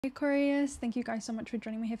Aquarius, thank you guys so much for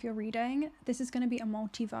joining me here for your reading. This is going to be a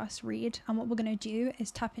multiverse read, and what we're going to do is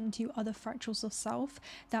tap into other fractals of self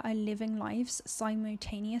that are living lives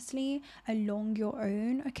simultaneously along your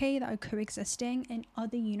own, okay, that are coexisting in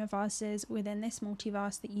other universes within this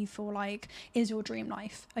multiverse that you feel like is your dream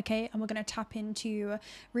life, okay? And we're going to tap into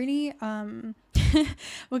really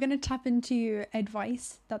we're going to tap into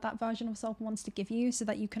advice that version of self wants to give you, so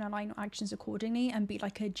that you can align your actions accordingly and be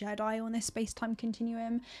like a Jedi on this space-time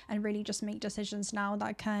continuum, and really just make decisions now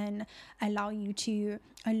that can allow you to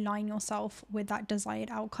align yourself with that desired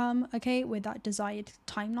outcome, okay, with that desired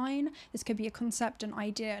timeline. This could be a concept, an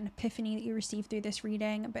idea, an epiphany that you receive through this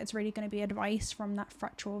reading, but it's really going to be advice from that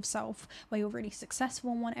fractal of self where you're really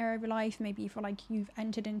successful in one area of your life. Maybe you feel like you've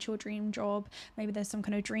entered into your dream job, maybe there's some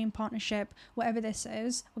kind of dream partnership. Whatever this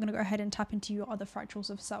is, we're going to go ahead and tap into your other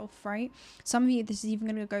fractals of self, right? Some of you, this is even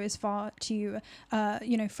going to go as far to you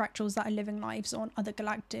know, fractals that are living lives on other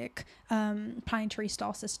galactic planetary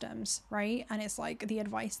star systems, right? And it's like the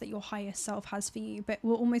advice that your higher self has for you. But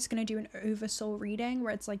we're almost going to do an oversoul reading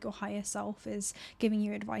where it's like your higher self is giving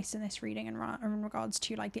you advice in this reading in regards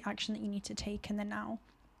to like the action that you need to take in the now.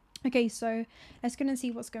 Okay, so let's go and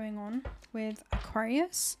see what's going on with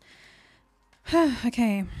Aquarius.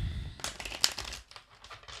 Okay,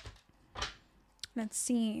 let's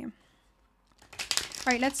see.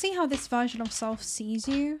 All right, let's see how this version of self sees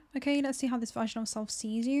you. Okay, let's see how this version of self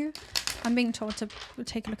sees you. I'm being told to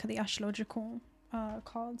take a look at the astrological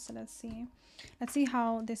cards, so let's see. Let's see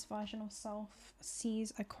how this version of self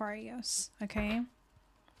sees Aquarius, okay?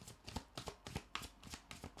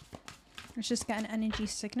 Let's just get an energy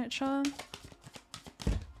signature.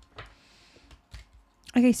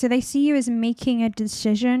 Okay, so they see you as making a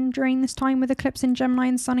decision during this time with eclipse in Gemini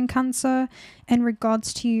and Sun in Cancer in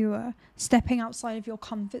regards to stepping outside of your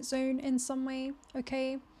comfort zone in some way,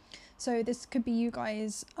 okay? So this could be you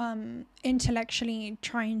guys intellectually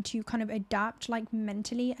trying to kind of adapt, like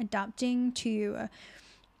mentally adapting to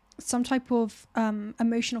some type of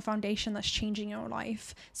emotional foundation that's changing your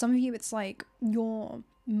life. Some of you, it's like your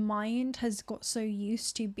mind has got so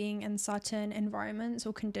used to being in certain environments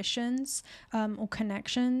or conditions or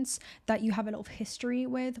connections that you have a lot of history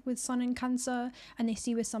with Sun in Cancer, and they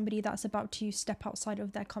see with somebody that's about to step outside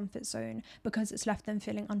of their comfort zone because it's left them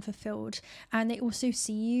feeling unfulfilled. And they also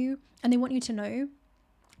see you and they want you to know,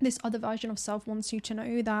 this other version of self wants you to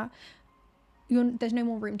know that there's no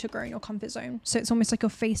more room to grow in your comfort zone. So it's almost like you're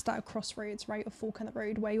faced at a crossroads, right? A fork in the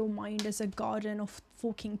road where your mind is a garden of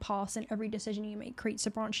forking paths, and every decision you make creates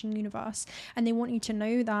a branching universe. And they want you to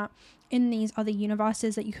know that in these other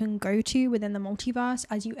universes that you can go to within the multiverse,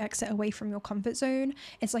 as you exit away from your comfort zone,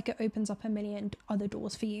 it's like it opens up a million other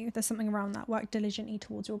doors for you. There's something around that. Work diligently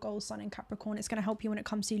towards your goals, Sun in Capricorn. It's going to help you when it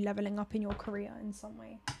comes to leveling up in your career in some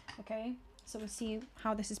way. Okay, so we'll see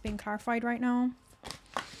how this is being clarified right now.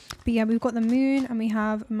 But yeah, we've got the moon and we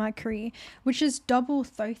have Mercury, which is double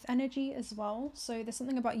Thoth energy as well. So there's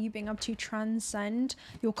something about you being able to transcend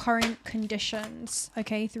your current conditions,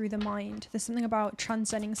 okay, through the mind. There's something about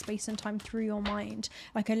transcending space and time through your mind.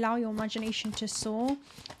 Like allow your imagination to soar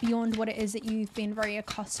beyond what it is that you've been very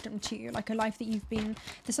accustomed to. Like a life that you've been,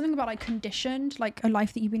 there's something about like conditioned, like a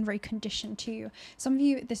life that you've been very conditioned to. Some of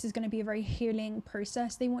you, this is going to be a very healing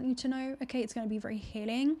process. They want you to know, okay, it's going to be very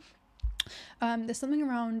healing. There's something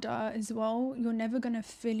around as well, you're never gonna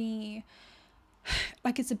fully,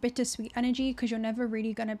 like, it's a bittersweet energy because you're never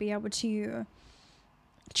really gonna be able to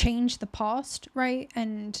change the past, right?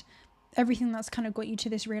 And everything that's kind of got you to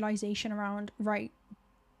this realization around, right,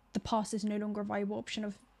 the past is no longer a viable option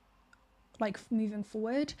of like moving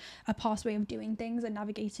forward. A past way of doing things and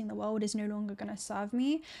navigating the world is no longer gonna serve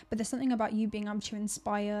me. But there's something about you being able to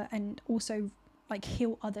inspire and also like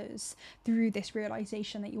heal others through this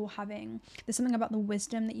realization that you're having. There's something about the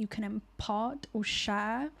wisdom that you can impart or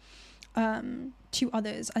share to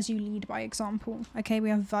others as you lead by example. Okay, we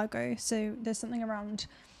have Virgo, so there's something around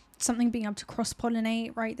something being able to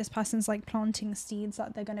cross-pollinate, right? This person's like planting seeds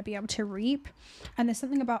that they're going to be able to reap, and there's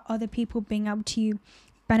something about other people being able to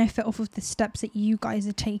benefit off of the steps that you guys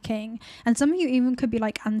are taking. And some of you even could be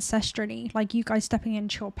like ancestrally, like you guys stepping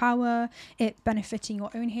into your power, it benefiting your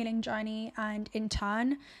own healing journey, and in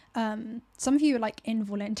turn some of you are like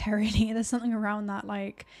involuntarily, there's something around that,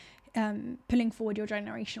 like pulling forward your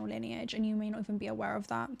generational lineage, and you may not even be aware of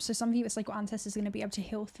that. So some of you, it's like your ancestors are going to be able to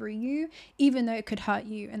heal through you, even though it could hurt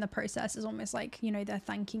you in the process. It's almost like, you know, they're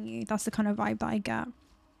thanking you. That's the kind of vibe that I get.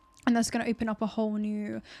 And that's going to open up a whole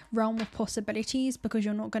new realm of possibilities, because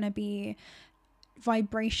you're not going to be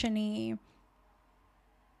vibrationally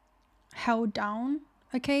held down,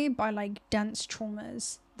 okay, by like dense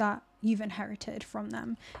traumas that you've inherited from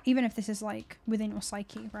them, even if this is like within your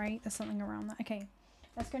psyche, right? There's something around that. Okay,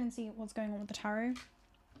 let's go and see what's going on with the tarot.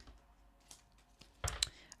 All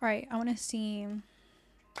right, I want to see.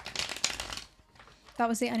 That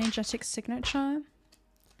was the energetic signature.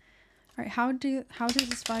 All right, how does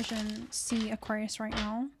this version see Aquarius right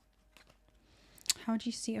now? How do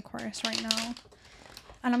you see Aquarius right now?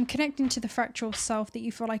 And I'm connecting to the fractal self that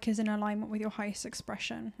you feel like is in alignment with your highest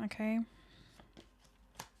expression, okay?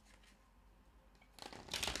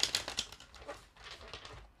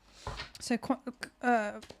 So,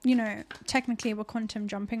 you know, technically we're quantum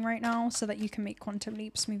jumping right now so that you can make quantum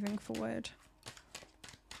leaps moving forward.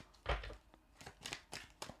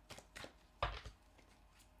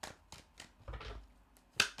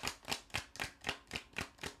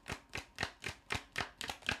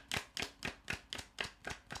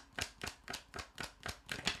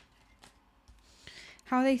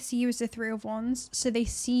 How they see you as the Three of Wands. So they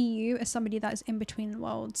see you as somebody that is in between the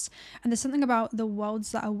worlds. And there's something about the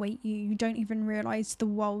worlds that await you. You don't even realize the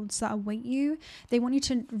worlds that await you. They want you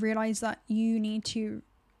to realize that you need to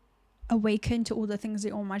awaken to all the things that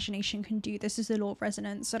your imagination can do. This is the law of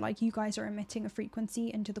resonance. So like you guys are emitting a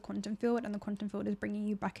frequency into the quantum field, and the quantum field is bringing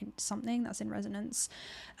you back into something that's in resonance.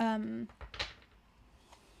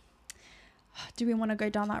 Do we want to go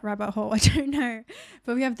down that rabbit hole? I don't know.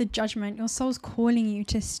 But we have the Judgment. Your soul's calling you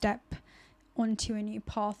to step onto a new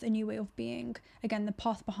path, a new way of being. Again, the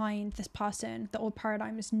path behind this person, the old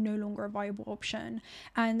paradigm, is no longer a viable option.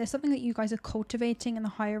 And there's something that you guys are cultivating in the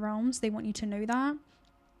higher realms. They want you to know that.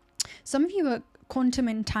 Some of you are quantum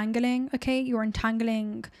entangling, okay? You're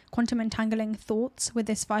quantum entangling thoughts with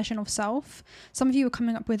this version of self. Some of you are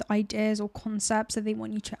coming up with ideas or concepts that they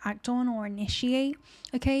want you to act on or initiate,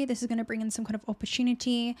 okay? This is going to bring in some kind of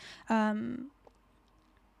opportunity. There's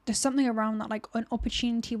something around that, like an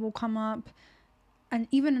opportunity will come up, and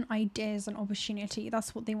even an idea is an opportunity.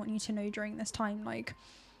 That's what they want you to know during this time. Like,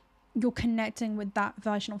 you're connecting with that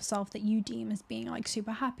version of self that you deem as being like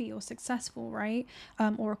super happy or successful, right?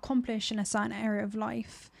 Or accomplished in a certain area of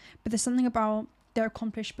life. But there's something about they're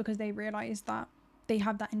accomplished because they realize that they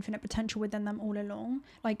have that infinite potential within them all along.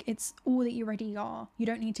 Like, it's all that you already are. You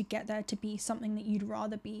don't need to get there to be something that you'd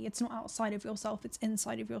rather be. It's not outside of yourself, it's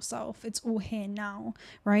inside of yourself. It's all here now,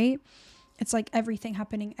 right? It's like everything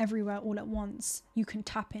happening everywhere all at once. You can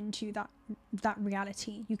tap into that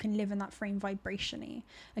reality. You can live in that frame vibrationally,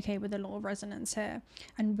 okay, with the law of resonance here.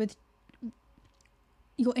 And with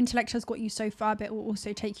your intellect has got you so far, but it will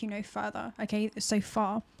also take you no further, okay, so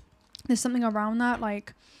far. There's something around that,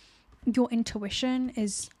 like your intuition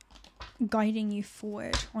is guiding you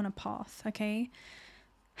forward on a path, okay?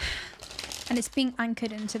 And it's being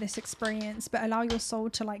anchored into this experience, but allow your soul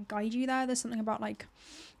to like guide you there. There's something about like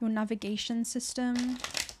your navigation system,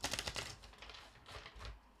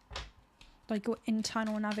 like your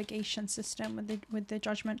internal navigation system with the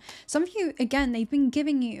Judgment. Some of you, again, they've been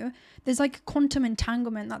giving you, there's like quantum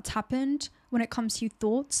entanglement that's happened when it comes to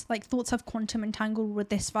thoughts. Like thoughts have quantum entangled with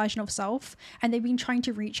this version of self, and they've been trying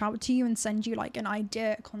to reach out to you and send you like an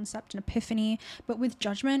idea, a concept, an epiphany. But with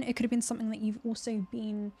Judgment, it could have been something that you've also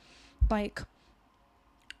been like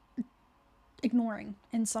ignoring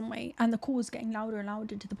in some way, and the call is getting louder and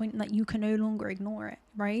louder to the point that you can no longer ignore it,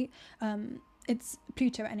 right? It's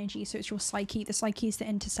Pluto energy, so it's your psyche. The psyche is the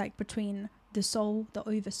intersect between the soul, the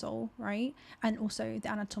oversoul, right? And also the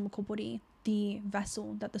anatomical body, the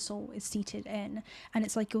vessel that the soul is seated in. And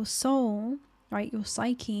it's like your soul, right, your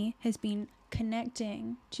psyche has been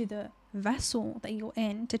connecting to the vessel that you're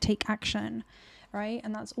in to take action, right?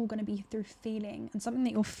 And that's all going to be through feeling, and something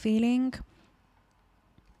that you're feeling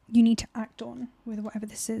you need to act on with whatever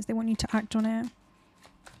this is. They want you to act on it.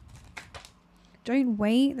 Don't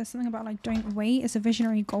wait. There's something about like don't wait. It's a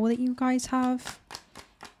visionary goal that you guys have.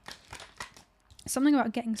 Something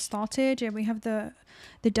about getting started. Yeah, we have the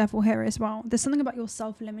devil here as well. There's something about your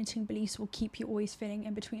self-limiting beliefs will keep you always feeling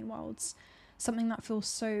in between worlds. Something that feels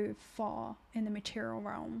so far in the material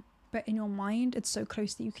realm, but in your mind it's so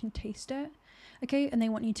close that you can taste it, okay? And they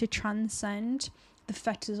want you to transcend the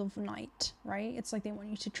fetters of night, right? It's like they want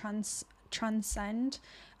you to transcend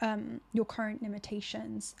your current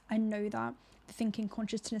limitations and know that the thinking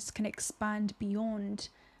consciousness can expand beyond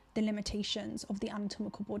the limitations of the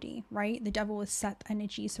anatomical body, right? The devil is set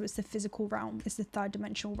energy, so it's the physical realm, it's the third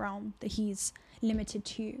dimensional realm that he's limited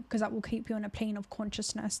to, because that will keep you on a plane of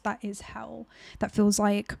consciousness that is hell, that feels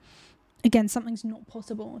like again, something's not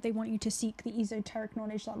possible. They want you to seek the esoteric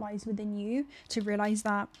knowledge that lies within you, to realize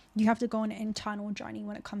that you have to go on an internal journey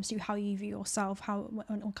when it comes to how you view yourself,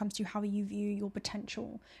 when it comes to how you view your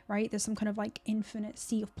potential, right? There's some kind of like infinite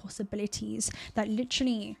sea of possibilities that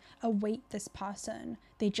literally await this person.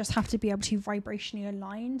 They just have to be able to vibrationally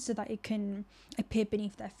align so that it can appear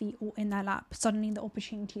beneath their feet or in their lap. Suddenly the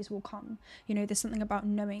opportunities will come. You know, there's something about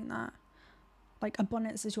knowing that. Like,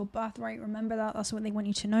 abundance is your birthright. Remember that. That's what they want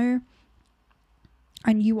you to know.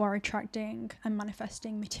 And you are attracting and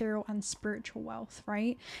manifesting material and spiritual wealth,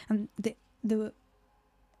 right? And the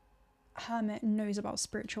hermit knows about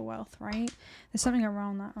spiritual wealth, right? There's something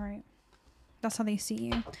around that, right? That's how they see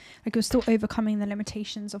you. Like, you're still overcoming the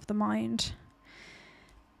limitations of the mind.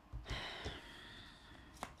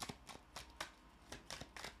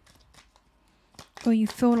 Or you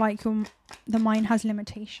feel like the mind has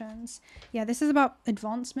limitations. Yeah, this is about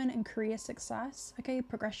advancement and career success, okay?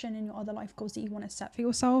 Progression in your other life goals that you want to set for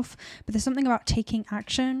yourself. But there's something about taking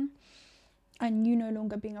action and you no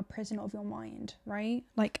longer being a prisoner of your mind, right?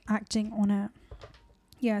 Like, acting on it.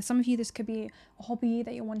 Yeah, some of you, this could be a hobby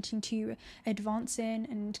that you're wanting to advance in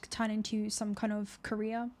and turn into some kind of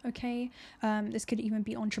career, okay? This could even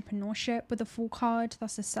be entrepreneurship with the Fool card.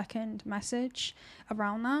 That's the second message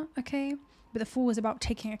around that, okay? But the Fool is about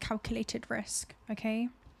taking a calculated risk, okay?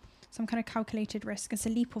 Some kind of calculated risk. It's a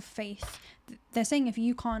leap of faith. They're saying if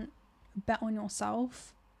you can't bet on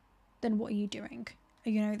yourself, then what are you doing?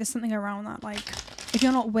 You know, there's something around that. Like, if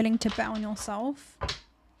you're not willing to bet on yourself,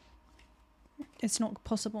 it's not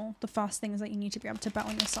possible. The first thing is that you need to be able to bet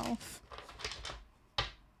on yourself.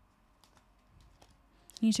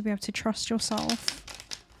 You need to be able to trust yourself.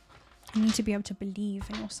 You need to be able to believe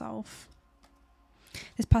in yourself.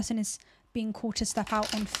 This person is being called to step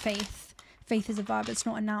out on faith. Faith is a verb, it's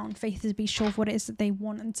not a noun. Faith is to be sure of what it is that they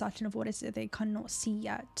want and certain of what it is that they cannot see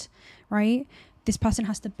yet, right? This person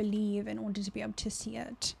has to believe in order to be able to see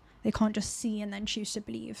it. They can't just see and then choose to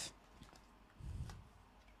believe.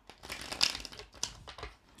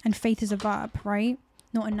 And faith is a verb, right?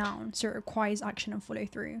 Not a noun. So it requires action and follow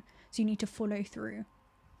through. So you need to follow through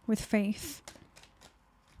with faith.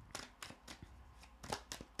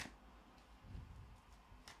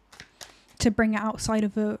 To bring it outside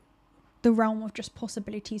of the realm of just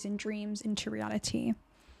possibilities and dreams into reality.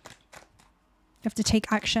 You have to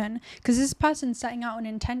take action. Because this person's setting out an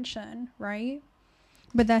intention, right?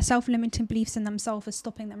 But their self-limiting beliefs in themselves are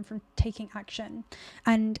stopping them from taking action.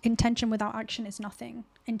 And intention without action is nothing.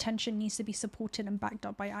 Intention needs to be supported and backed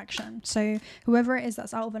up by action. So whoever it is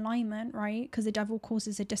that's out of alignment, right? Because the devil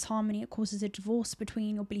causes a disharmony. It causes a divorce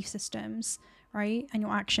between your belief systems, right? And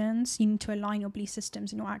your actions. You need to align your belief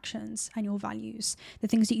systems and your actions and your values. The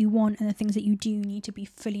things that you want and the things that you do need to be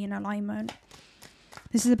fully in alignment.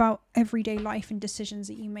 This is about everyday life and decisions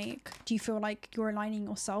that you make. Do you feel like you're aligning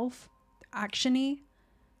yourself actionally?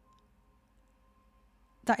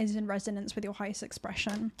 That is in resonance with your highest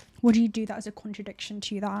expression. What do you do that is a contradiction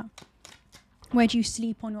to that? Where do you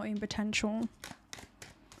sleep on your own potential?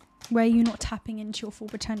 Where are you not tapping into your full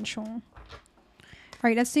potential?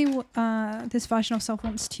 Right, let's see what this version of self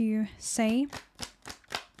wants to say.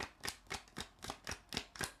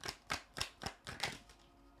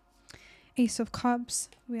 Ace of Cups.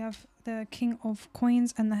 We have the King of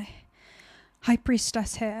Coins and the High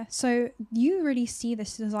Priestess here. So you really see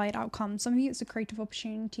this desired outcome. Some of you, it's a creative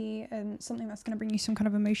opportunity and something that's going to bring you some kind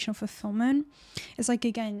of emotional fulfillment. It's like,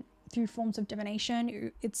 again, through forms of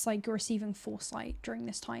divination, it's like you're receiving foresight during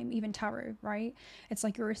this time, even tarot, right? It's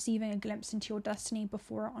like you're receiving a glimpse into your destiny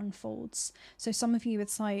before it unfolds. So some of you,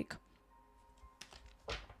 it's like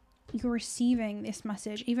you're receiving this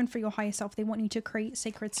message, even for your higher self. They want you to create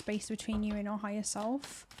sacred space between you and your higher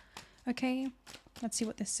self. Okay, let's see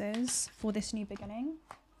what this is for this new beginning.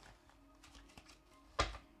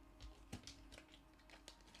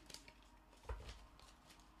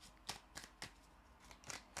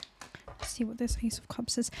 Let's see what this Ace of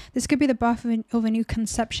Cups is. This could be the birth of a new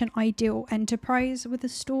conception, ideal, enterprise with the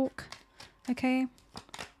stork. Okay,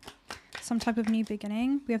 some type of new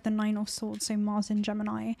beginning. We have the Nine of Swords, so Mars and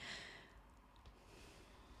Gemini.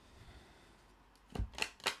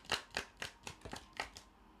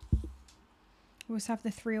 We also have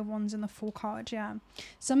the Three of Wands and the Fool card. Yeah,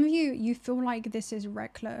 some of you feel like this is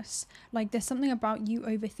reckless. Like there's something about you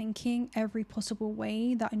overthinking every possible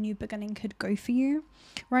way that a new beginning could go for you,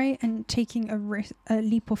 right? And taking a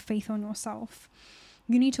leap of faith on yourself.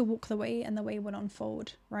 You need to walk the way and the way will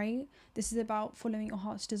unfold, right? This is about following your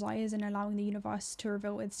heart's desires and allowing the universe to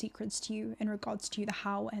reveal its secrets to you in regards to the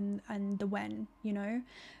how and the when, you know?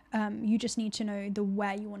 You just need to know the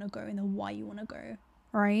where you want to go and the why you want to go.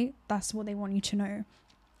 Right, that's what they want you to know.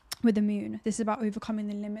 with the moon. This is about overcoming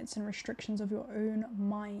the limits and restrictions of your own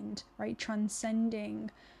mind, right?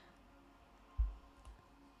 Transcending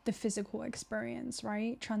the physical experience,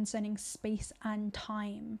 right? Transcending space and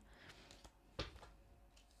time.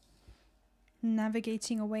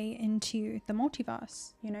 Navigating a way into the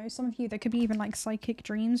multiverse. You know, some of you, there could be even like psychic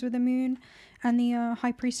dreams with the moon and the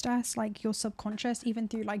high priestess, like your subconscious, even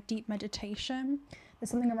through like deep meditation. There's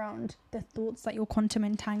something around the thoughts that you're quantum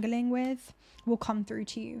entangling with will come through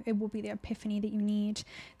to you. It will be the epiphany that you need.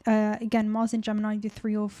 Again, Mars in Gemini, the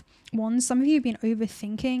 3 of Wands. Some of you have been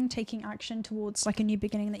overthinking taking action towards like a new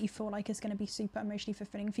beginning that you feel like is going to be super emotionally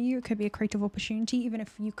fulfilling for you. It could be a creative opportunity, even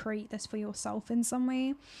if you create this for yourself in some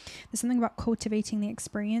way. There's something about cultivating the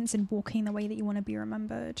experience and walking the way that you want to be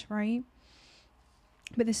remembered, right?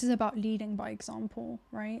 But this is about leading by example,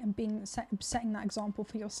 right? And being setting that example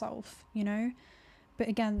for yourself, you know? But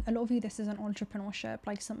again, a lot of you, this is an entrepreneurship,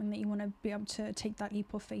 like something that you want to be able to take that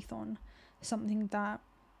leap of faith on, something that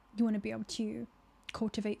you want to be able to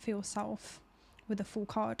cultivate for yourself with a Fool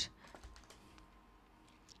card.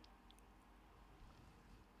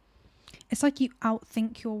 It's like you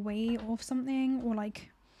outthink your way of something, or like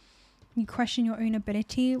you question your own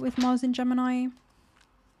ability with Mars in Gemini.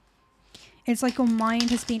 It's like your mind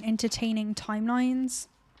has been entertaining timelines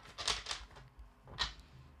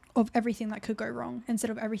of everything that could go wrong instead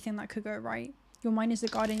of everything that could go right. Your mind is the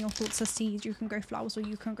garden, your thoughts are seeds. You can grow flowers or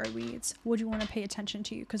you can grow weeds. What do you want to pay attention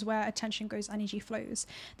to? Because where attention goes, energy flows.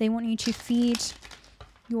 They want you to feed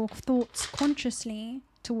your thoughts consciously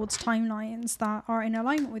towards timelines that are in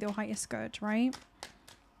alignment with your highest good, right?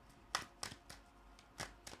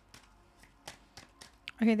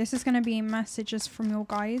 Okay, this is going to be messages from your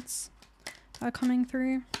guides that are coming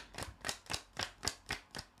through.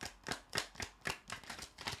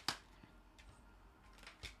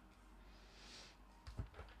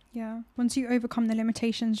 Yeah, once you overcome the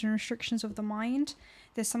limitations and restrictions of the mind,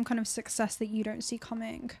 there's some kind of success that you don't see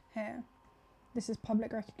coming here. This is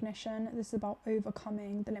public recognition. This is about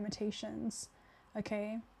overcoming the limitations,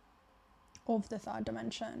 okay, of the third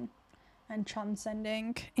dimension and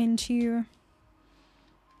transcending into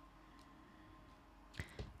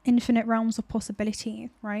infinite realms of possibility,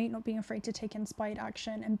 right? Not being afraid to take inspired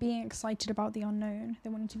action and being excited about the unknown. They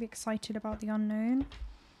want you to be excited about the unknown.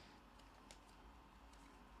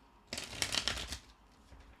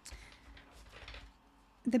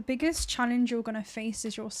 The biggest challenge you're going to face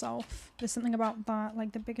is yourself. There's something about that,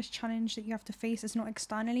 like the biggest challenge that you have to face is not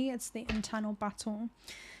externally, it's the internal battle.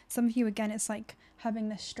 Some of you, again, it's like having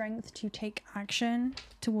the strength to take action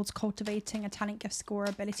towards cultivating a talent, gift, skill, or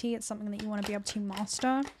ability. It's something that you want to be able to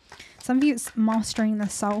master. Some of you, it's mastering the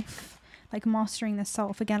self, like mastering the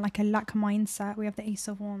self. Again, like a lack mindset. We have the Ace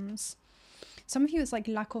of Wands. Some of you, it's like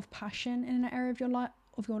lack of passion in an area of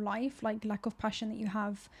your life, like lack of passion that you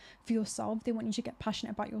have for yourself. They want you to get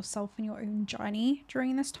passionate about yourself and your own journey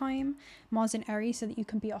during this time. Mars in Aries, so that you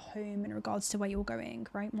can be at home in regards to where you're going,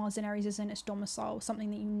 right? Mars in Aries is in its domicile,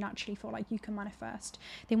 something that you naturally feel like you can manifest.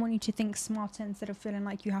 They want you to think smarter instead of feeling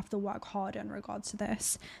like you have to work harder in regards to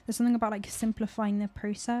this. There's something about like simplifying the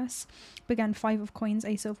process. But again, 5 of Coins,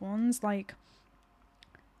 Ace of Wands, like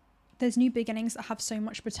there's new beginnings that have so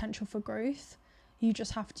much potential for growth. You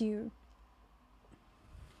just have to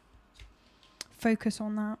focus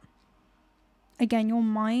on that. Again, your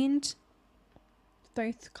mind,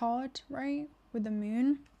 Thoth card, right, with the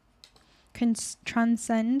moon, can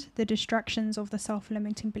transcend the distractions of the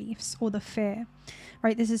self-limiting beliefs or the fear,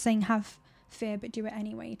 right? This is saying have fear but do it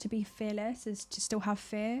anyway. To be fearless is to still have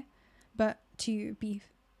fear, but to be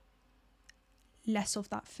less of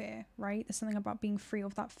that fear, right? There's something about being free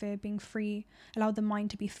of that fear, being free, allow the mind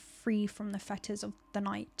to be free from the fetters of the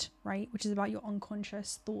night, right? Which is about your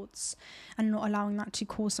unconscious thoughts and not allowing that to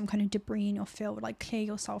cause some kind of debris in your field. Like clear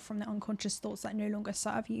yourself from the unconscious thoughts that no longer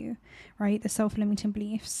serve you, right? The self-limiting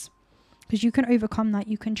beliefs, because you can overcome that,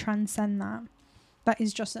 you can transcend that. That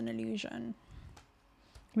is just an illusion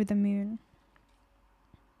with the moon.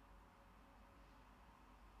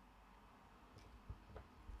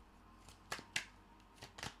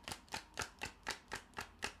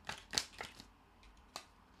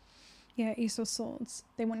 Yeah, Ace of Swords.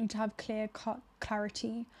 They want you to have clear-cut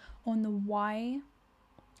clarity on the why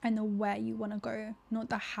and the where you want to go, not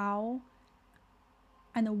the how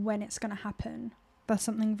and the when it's going to happen. That's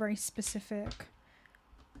something very specific,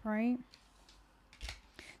 right?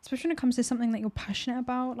 Especially when it comes to something that you're passionate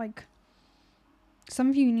about. Like, some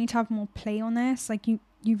of you need to have more play on this. Like,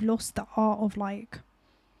 you've lost the art of, like,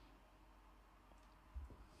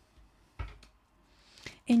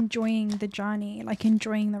 enjoying the journey, like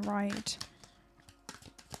enjoying the ride.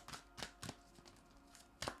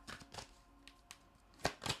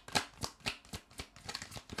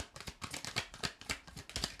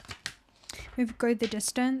 We've go the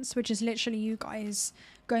distance, which is literally you guys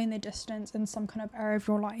going the distance in some kind of area of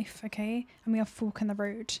your life, okay? And we have fork in the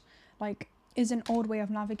road. Like, is an old way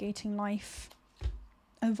of navigating life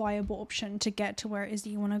a viable option to get to where it is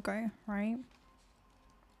that you want to go, right?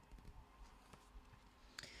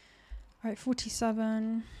 All right,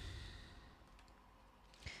 47.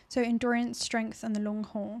 So endurance, strength, and the long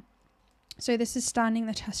haul. So this is standing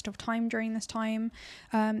the test of time during this time.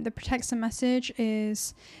 The protection message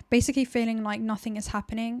is basically feeling like nothing is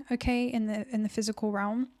happening, okay, in the physical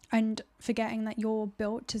realm, and forgetting that you're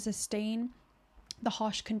built to sustain the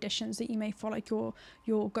harsh conditions that you may feel like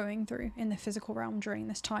you're going through in the physical realm during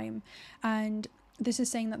this time. And this is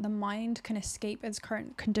saying that the mind can escape its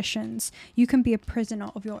current conditions. You can be a prisoner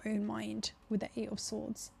of your own mind with the 8 of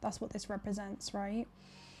Swords. That's what this represents, right?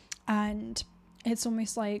 And it's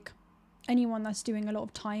almost like anyone that's doing a lot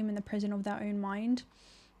of time in the prison of their own mind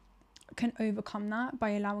can overcome that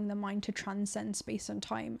by allowing the mind to transcend space and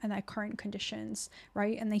time and their current conditions,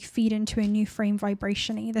 right? And they feed into a new frame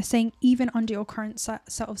vibrationally. They're saying even under your current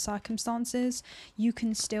set of circumstances, you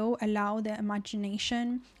can still allow the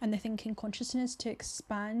imagination and the thinking consciousness to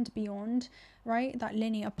expand beyond, right, that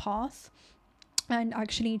linear path, and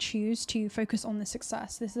actually choose to focus on the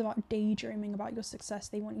success. This is about daydreaming about your success.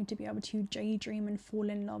 They want you to be able to daydream and fall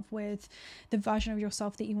in love with the version of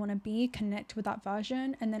yourself that you want to be, connect with that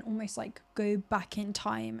version, and then almost like go back in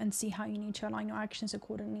time and see how you need to align your actions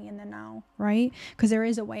accordingly in the now, right? Because there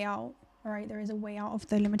is a way out, all right? There is a way out of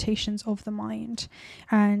the limitations of the mind.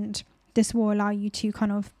 And this will allow you to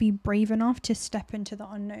kind of be brave enough to step into the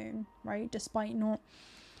unknown, right? Despite not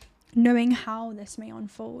knowing how this may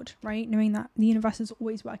unfold, right? Knowing that the universe is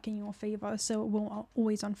always working in your favor, so it will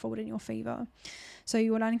always unfold in your favor. So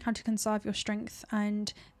you're learning how to conserve your strength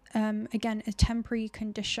and again, temporary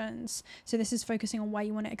conditions. So this is focusing on where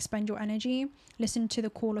you want to expend your energy. Listen to the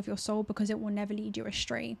call of your soul, because it will never lead you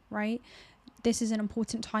astray, right? This is an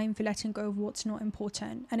important time for letting go of what's not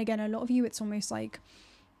important. And again, a lot of you, it's almost like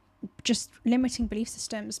just limiting belief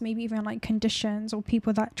systems, maybe even like conditions or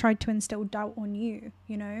people that tried to instill doubt on you,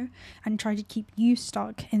 you know, and try to keep you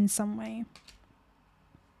stuck in some way.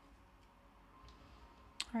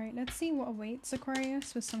 All right, let's see what awaits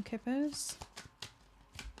Aquarius with some kippers.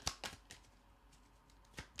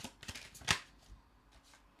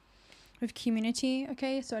 With community,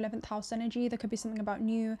 okay, so 11th house energy, there could be something about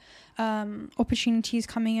new opportunities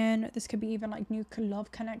coming in. This could be even like new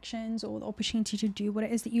love connections, or the opportunity to do what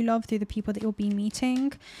it is that you love through the people that you'll be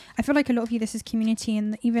meeting. I feel like a lot of you, this is community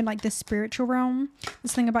and even like the spiritual realm.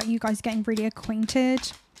 This thing about you guys getting really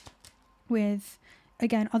acquainted with,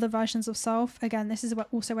 again, other versions of self. Again, this is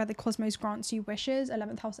also where the cosmos grants you wishes,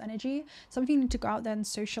 11th house energy. Some of you need to go out there and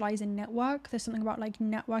socialize and network. There's something about like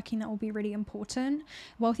networking that will be really important.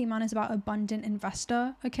 Wealthy man is about abundant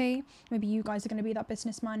investor, okay? Maybe you guys are going to be that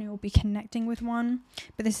businessman who will be connecting with one.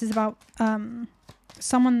 But this is about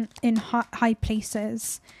someone in high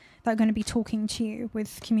places that are going to be talking to you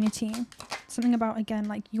with community. Something about, again,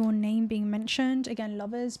 like your name being mentioned. Again,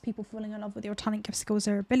 lovers, people falling in love with your talent, gifts, skills,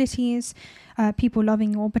 or abilities. People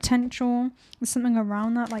loving your potential. There's something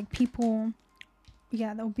around that, like people,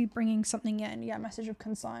 yeah, they'll be bringing something in. Yeah, message of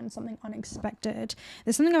concern, something unexpected.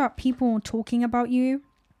 There's something about people talking about you,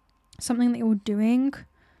 something that you're doing.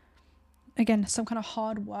 Again, some kind of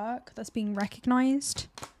hard work that's being recognized.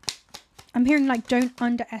 I'm hearing like, don't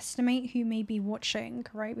underestimate who may be watching,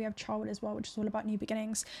 right? We have child as well, which is all about new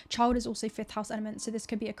beginnings. Child is also 5th house element. So this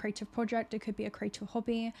could be a creative project. It could be a creative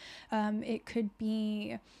hobby. It could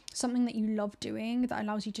be something that you love doing that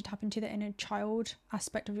allows you to tap into the inner child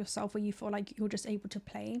aspect of yourself, where you feel like you're just able to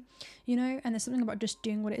play, you know? And there's something about just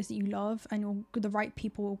doing what it is that you love, and the right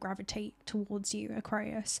people will gravitate towards you,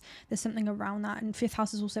 Aquarius. There's something around that. And 5th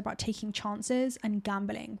house is also about taking chances and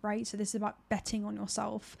gambling, right? So this is about betting on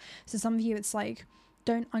yourself. So some of you, it's like,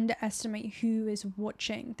 don't underestimate who is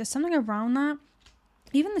watching. There's something around that.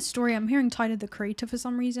 Even the story, I'm hearing Tyler the Creator for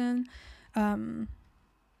some reason.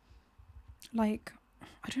 Like,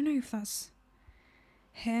 I don't know if that's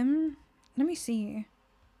him. Let me see.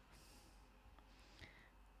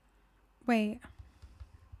 Wait.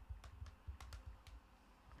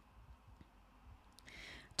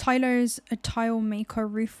 Tyler's a tile maker,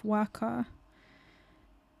 roof worker.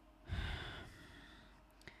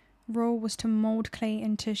 Role was to mold clay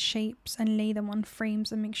into shapes and lay them on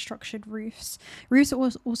frames and make structured roofs. Roofs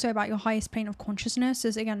are also about your highest plane of consciousness.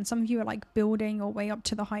 As again, some of you are like building your way up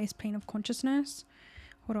to the highest plane of consciousness.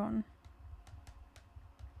 Hold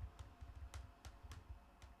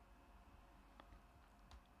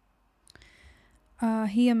on.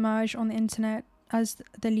 He emerged on the internet as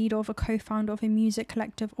the leader of a co-founder of a music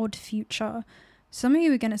collective, Odd Future, Some of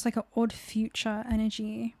you, again, it's like an odd future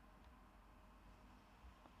energy.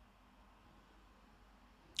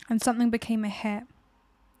 And something became a hit.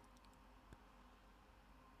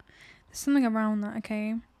 There's something around that,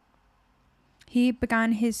 okay? He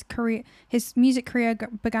began his career, his music career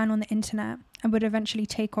began on the internet and would eventually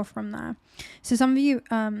take off from there. So some of you,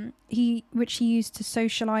 which he used to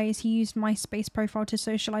socialize, he used MySpace profile to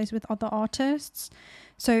socialize with other artists.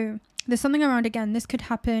 So there's something around, again, this could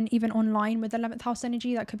happen even online with the 11th house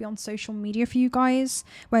energy. That could be on social media for you guys,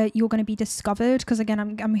 where you're going to be discovered. Because again,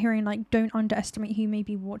 I'm hearing like, don't underestimate who may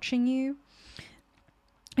be watching you.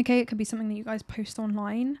 Okay, it could be something that you guys post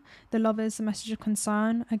online. The Lovers, the message of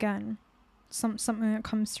concern, again, something that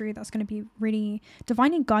comes through that's going to be really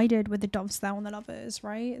divinely guided with the doves there on the Lovers,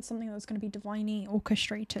 right? It's something that's going to be divinely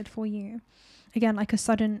orchestrated for you. Again, like a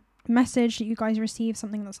sudden message that you guys receive,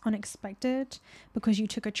 something that's unexpected because you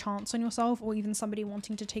took a chance on yourself, or even somebody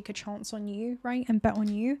wanting to take a chance on you, right, and bet on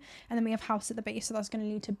you. And then we have house at the base, so that's going to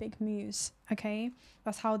lead to big moves. Okay,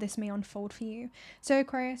 that's how this may unfold for you. So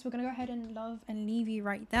Aquarius, we're going to go ahead and love and leave you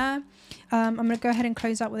right there. I'm going to go ahead and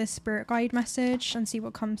close out with a spirit guide message and see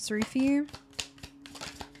what comes through for you.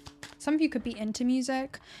 Some of you could be into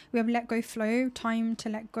music. We have let go, flow, time to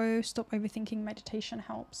let go, stop overthinking, meditation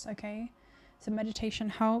helps. Okay, so meditation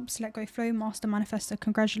helps, let go, flow, master, manifestor.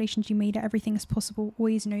 Congratulations, you made it. Everything is possible.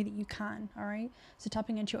 Always know that you can. All right, so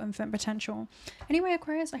tapping into your infinite potential. Anyway,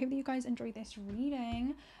 Aquarius, I hope that you guys enjoyed this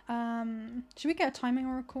reading. Should we get a timing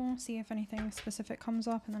oracle, see if anything specific comes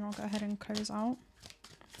up, and then I'll go ahead and close out.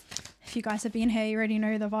 If you guys have been here, you already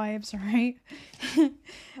know the vibes, right?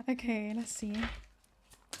 Okay, let's see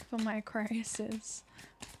for my Aquariuses.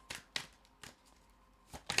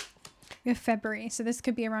 We have February, so this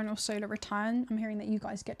could be around your solar return. I'm hearing that you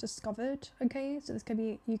guys get discovered. Okay, so this could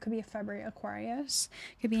be, you could be a February Aquarius,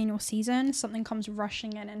 could be in your season. Something comes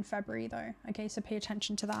rushing in February though. Okay, so pay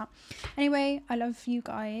attention to that. Anyway, I love you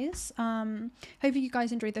guys. Hope you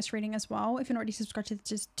guys enjoyed this reading as well. If you're not already subscribed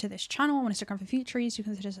to this channel, I want to stick around for futures, you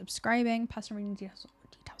consider subscribing. Personal reading details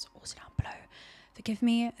are also down below. Forgive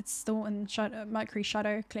me, it's still in Mercury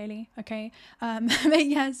shadow, clearly. Okay, but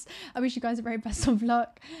yes, I wish you guys the very best of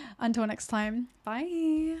luck. Until next time,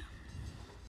 bye.